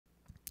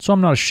So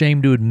I'm not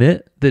ashamed to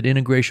admit that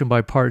integration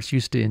by parts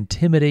used to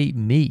intimidate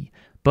me,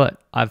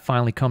 but I've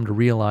finally come to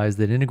realize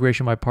that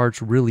integration by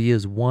parts really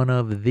is one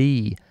of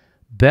the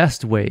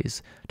best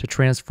ways to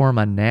transform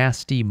a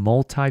nasty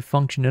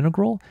multifunction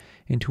integral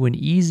into an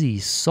easy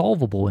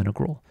solvable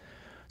integral.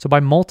 So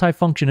by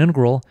multifunction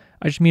integral,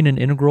 I just mean an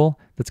integral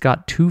that's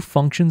got two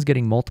functions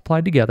getting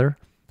multiplied together.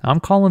 I'm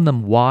calling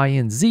them y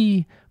and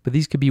z, but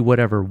these could be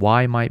whatever.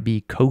 Y might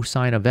be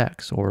cosine of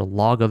x or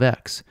log of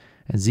x,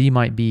 and z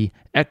might be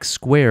x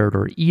squared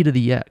or e to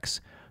the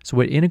x. So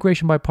what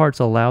integration by parts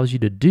allows you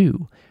to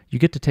do, you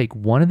get to take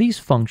one of these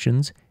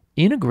functions,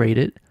 integrate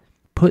it,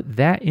 put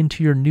that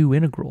into your new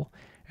integral,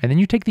 and then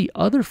you take the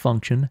other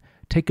function,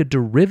 take a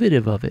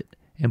derivative of it,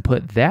 and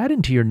put that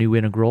into your new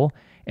integral,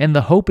 and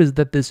the hope is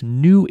that this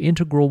new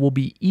integral will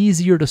be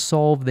easier to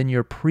solve than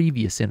your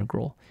previous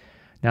integral.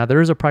 Now,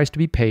 there is a price to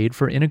be paid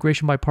for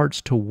integration by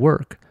parts to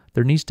work.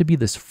 There needs to be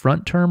this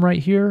front term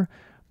right here,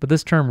 but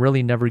this term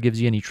really never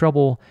gives you any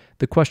trouble.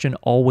 The question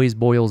always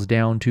boils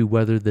down to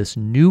whether this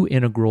new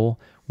integral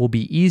will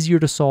be easier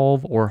to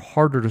solve or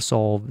harder to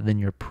solve than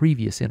your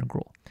previous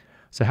integral.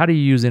 So how do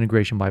you use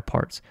integration by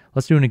parts?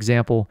 Let's do an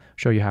example,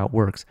 show you how it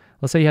works.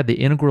 Let's say you had the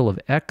integral of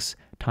x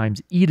times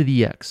e to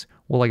the x.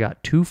 Well, I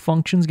got two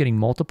functions getting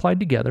multiplied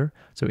together,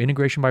 so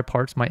integration by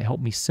parts might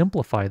help me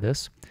simplify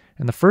this.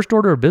 And the first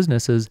order of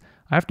business is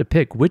I have to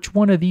pick which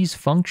one of these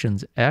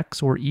functions,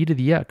 x or e to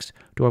the x,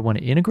 do I want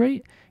to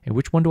integrate, and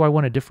which one do I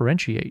want to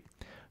differentiate?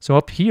 So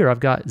up here, I've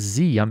got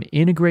z. I'm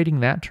integrating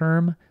that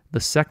term,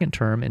 the second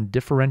term, and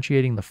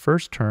differentiating the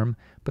first term.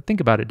 But think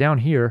about it down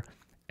here,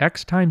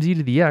 x times e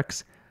to the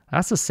x,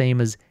 that's the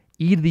same as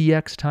e to the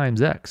x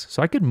times x.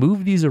 So I could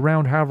move these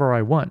around however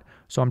I want.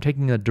 So I'm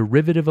taking a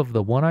derivative of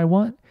the one I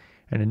want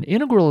and an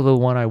integral of the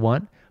one I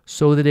want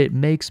so that it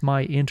makes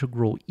my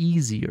integral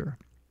easier.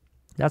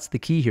 That's the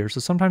key here. So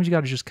sometimes you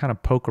got to just kind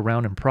of poke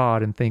around and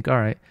prod and think, all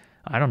right,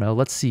 I don't know,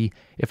 let's see.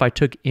 If I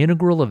took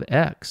integral of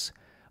x,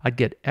 I'd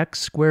get x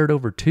squared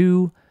over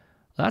 2.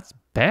 That's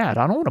bad.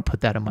 I don't want to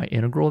put that in my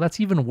integral. That's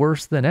even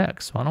worse than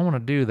x, so I don't want to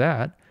do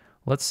that.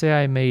 Let's say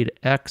I made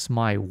x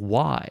my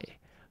y,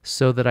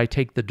 so that I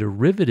take the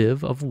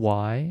derivative of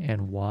y,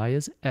 and y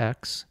is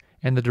x,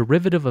 and the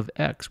derivative of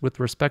x with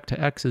respect to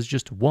x is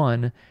just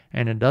 1,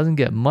 and it doesn't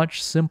get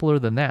much simpler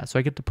than that. So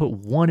I get to put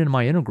 1 in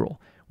my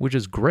integral, which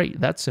is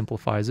great. That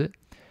simplifies it.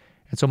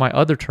 And so my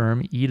other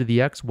term, e to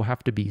the x, will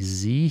have to be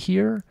z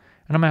here,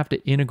 and I'm going to have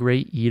to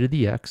integrate e to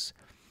the x.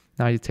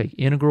 Now you take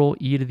integral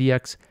e to the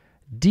x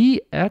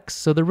dx,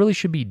 so there really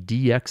should be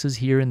dx's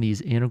here in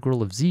these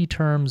integral of z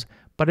terms,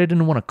 but I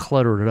didn't want to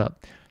clutter it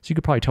up. So you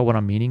could probably tell what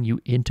I'm meaning. You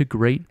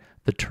integrate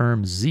the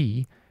term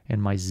z,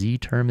 and my z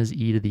term is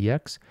e to the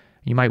x.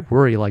 You might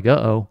worry like,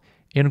 uh-oh,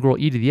 integral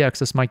e to the x,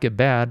 this might get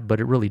bad, but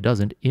it really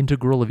doesn't.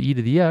 Integral of e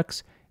to the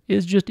x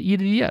is just e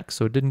to the x,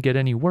 so it didn't get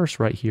any worse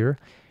right here.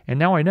 And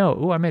now I know,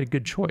 oh, I made a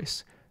good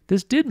choice.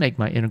 This did make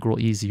my integral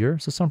easier,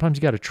 so sometimes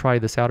you got to try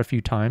this out a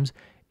few times.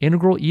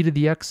 Integral e to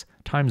the x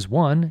times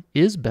 1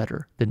 is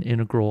better than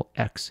integral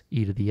x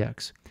e to the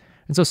x.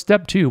 And so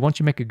step 2, once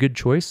you make a good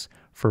choice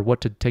for what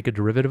to take a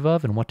derivative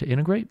of and what to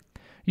integrate,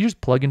 you just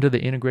plug into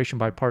the integration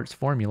by parts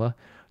formula.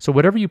 So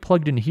whatever you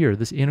plugged in here,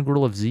 this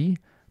integral of z,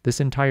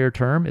 this entire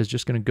term is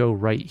just going to go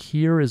right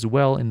here as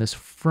well in this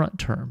front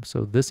term.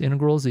 So this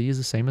integral of z is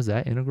the same as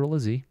that integral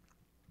of z.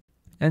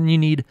 And you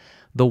need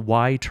the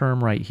y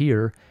term right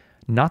here,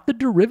 not the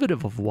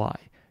derivative of y.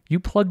 You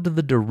plugged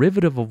the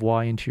derivative of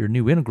y into your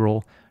new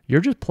integral.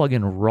 You're just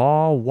plugging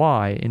raw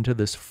y into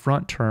this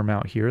front term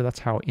out here. That's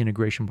how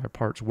integration by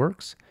parts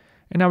works.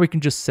 And now we can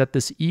just set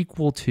this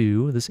equal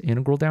to this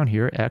integral down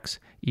here, x,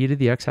 e to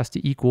the x has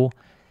to equal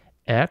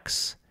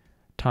x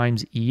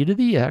times e to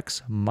the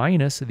x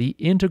minus the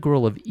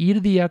integral of e to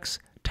the x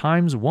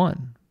times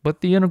 1. But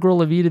the integral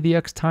of e to the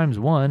x times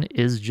 1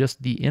 is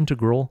just the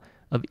integral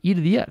of e to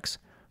the x.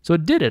 So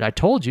it did it. I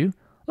told you.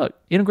 Look,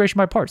 integration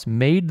by parts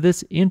made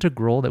this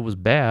integral that was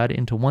bad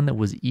into one that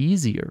was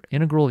easier.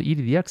 Integral of e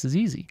to the x is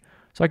easy.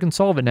 So I can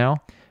solve it now.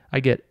 I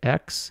get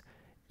x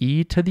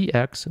e to the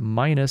x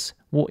minus,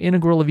 well,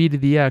 integral of e to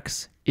the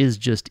x is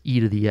just e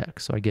to the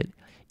x. So I get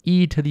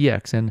e to the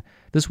x. And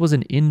this was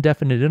an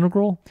indefinite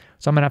integral,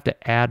 so I'm going to have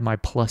to add my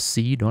plus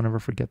c. Don't ever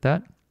forget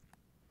that.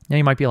 Now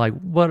you might be like,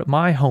 what?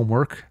 My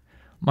homework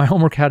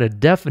had a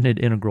definite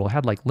integral. It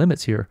had like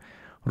limits here.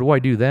 What do I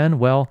do then?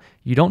 Well,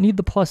 you don't need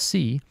the plus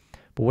c,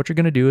 but what you're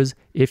going to do is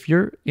if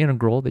your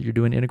integral that you're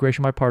doing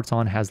integration by parts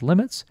on has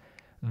limits,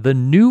 the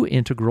new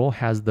integral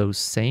has those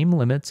same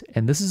limits,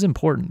 and this is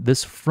important.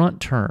 This front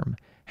term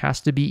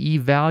has to be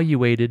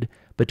evaluated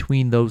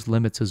between those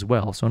limits as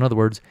well. So in other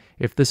words,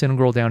 if this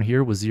integral down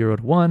here was 0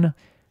 to 1,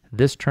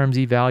 this term's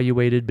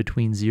evaluated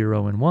between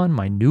 0 and 1.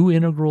 My new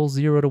integral is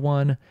 0 to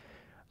 1.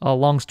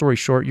 Long story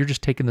short, you're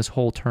just taking this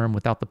whole term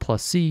without the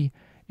plus c,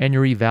 and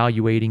you're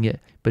evaluating it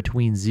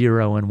between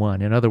 0 and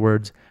 1. In other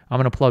words, I'm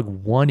going to plug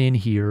 1 in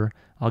here.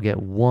 I'll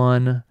get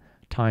 1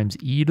 times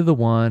e to the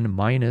 1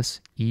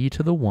 minus e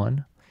to the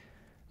 1,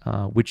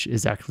 which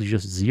is actually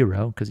just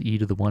 0, because e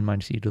to the 1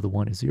 minus e to the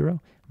 1 is 0,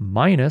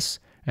 minus,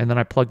 and then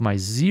I plug my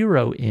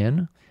 0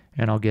 in,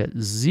 and I'll get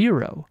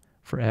 0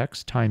 for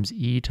x times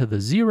e to the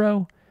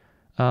 0.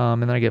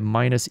 And then I get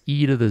minus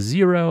e to the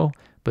 0,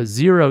 but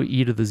 0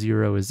 e to the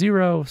 0 is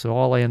 0, so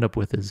all I end up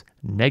with is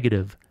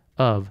negative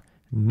of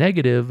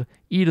negative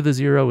e to the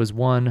 0 is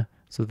 1,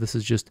 so this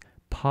is just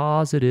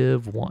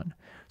positive 1.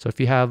 So if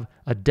you have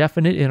a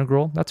definite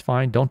integral, that's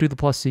fine. Don't do the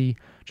plus c.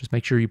 Just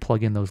make sure you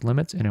plug in those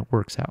limits and it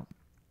works out.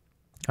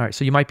 All right,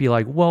 so you might be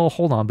like, well,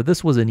 hold on, but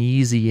this was an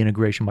easy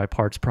integration by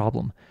parts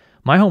problem.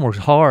 My homework's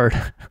hard.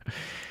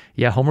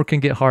 Yeah, homework can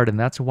get hard, and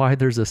that's why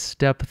there's a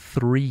step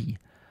 3.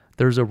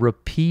 There's a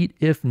repeat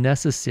if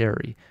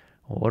necessary.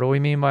 Well, what do we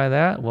mean by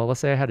that? Well, let's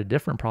say I had a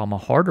different problem, a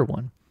harder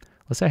one.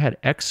 Let's say I had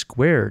x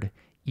squared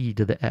e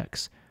to the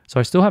x. So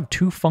I still have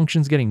two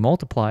functions getting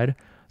multiplied.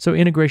 So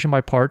integration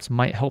by parts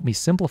might help me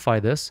simplify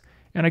this.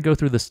 And I go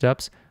through the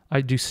steps.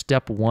 I do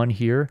step 1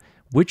 here.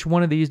 Which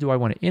one of these do I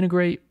want to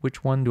integrate?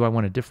 Which one do I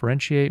want to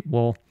differentiate?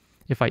 Well,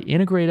 if I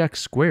integrate x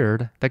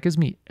squared, that gives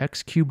me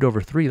x cubed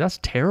over 3. That's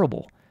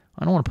terrible.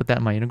 I don't want to put that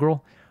in my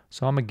integral.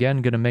 So I'm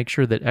again going to make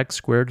sure that x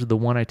squared is the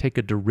one I take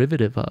a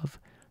derivative of.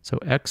 So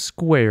x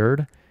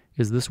squared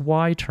is this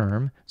y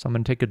term. So I'm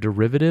going to take a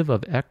derivative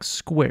of x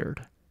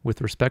squared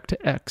with respect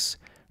to x.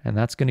 And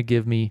that's going to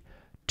give me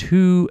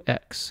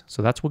 2x.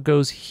 So that's what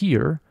goes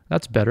here.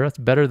 That's better. That's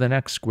better than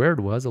x squared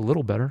was, a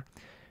little better.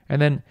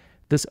 And then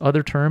this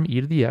other term,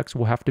 e to the x,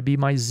 will have to be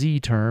my z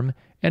term.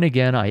 And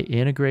again, I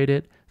integrate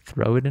it,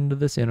 throw it into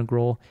this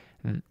integral.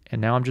 And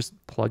now I'm just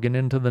plugging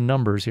into the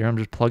numbers here. I'm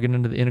just plugging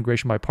into the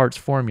integration by parts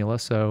formula.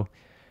 So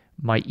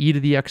my e to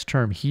the x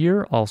term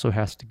here also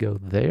has to go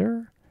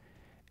there.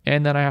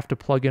 And then I have to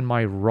plug in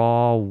my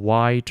raw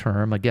y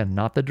term. Again,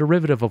 not the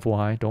derivative of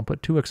y. Don't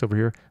put 2x over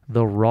here.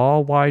 The raw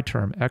y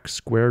term, x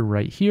squared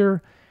right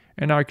here.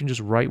 And now I can just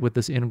write what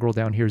this integral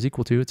down here is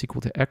equal to. It's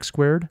equal to x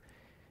squared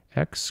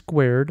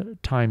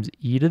times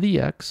e to the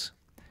x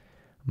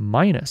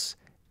minus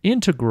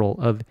integral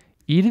of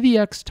e to the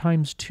x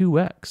times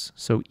 2x.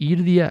 So e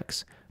to the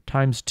x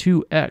times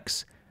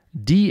 2x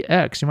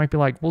dx. You might be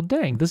like, well,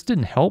 dang, this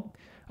didn't help.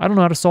 I don't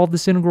know how to solve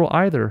this integral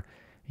either.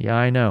 Yeah,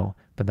 I know.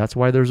 But that's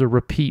why there's a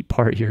repeat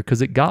part here,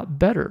 because it got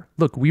better.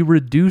 Look, we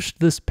reduced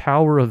this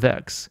power of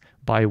x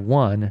by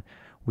 1.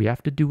 We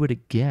have to do it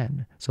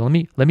again. So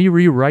let me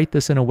rewrite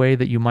this in a way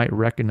that you might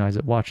recognize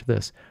it. Watch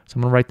this. So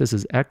I'm going to write this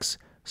as x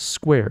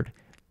squared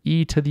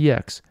e to the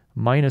x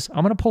minus,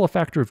 I'm going to pull a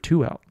factor of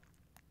 2 out.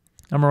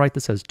 I'm going to write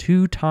this as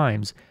 2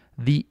 times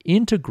the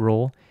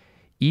integral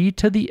e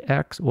to the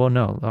x. Well,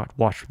 no,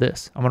 watch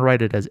this. I'm going to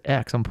write it as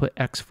x. I'm going to put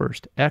x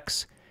first.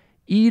 X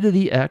e to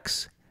the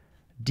x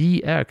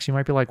dx. You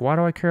might be like, why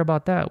do I care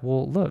about that?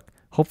 Well, look,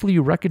 hopefully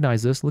you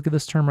recognize this. Look at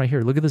this term right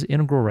here. Look at this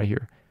integral right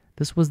here.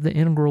 This was the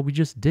integral we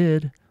just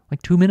did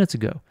like 2 minutes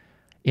ago.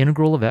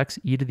 Integral of x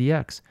e to the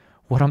x.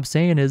 What I'm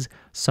saying is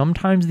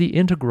sometimes the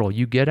integral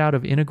you get out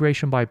of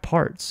integration by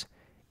parts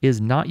is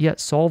not yet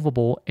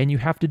solvable, and you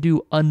have to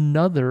do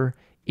another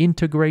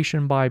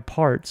integration by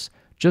parts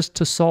just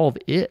to solve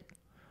it.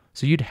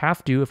 So you'd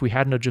have to, if we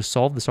hadn't just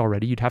solved this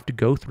already, you'd have to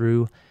go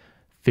through,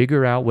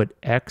 figure out what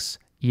x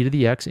e to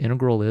the x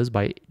integral is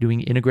by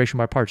doing integration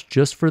by parts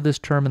just for this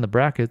term in the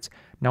brackets.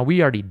 Now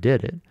we already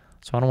did it,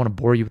 so I don't want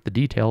to bore you with the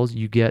details.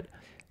 You get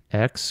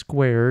x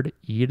squared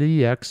e to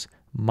the x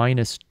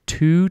minus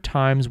 2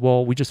 times,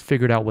 well, we just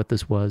figured out what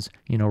this was.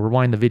 You know,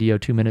 rewind the video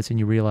 2 minutes and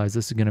you realize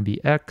this is going to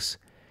be x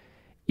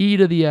e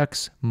to the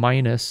x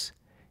minus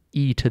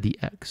e to the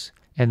x.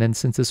 And then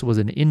since this was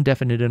an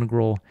indefinite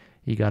integral,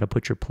 you got to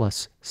put your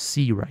plus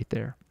c right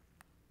there.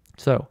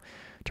 So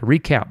to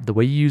recap, the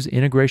way you use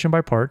integration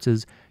by parts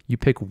is you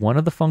pick one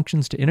of the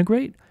functions to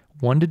integrate,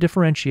 one to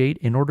differentiate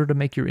in order to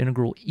make your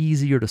integral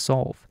easier to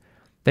solve.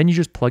 Then you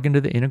just plug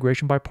into the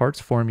integration by parts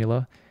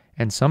formula.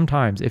 And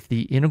sometimes if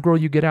the integral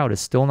you get out is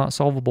still not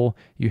solvable,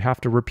 you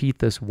have to repeat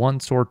this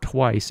once or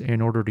twice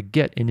in order to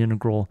get an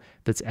integral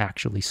that's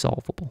actually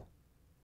solvable.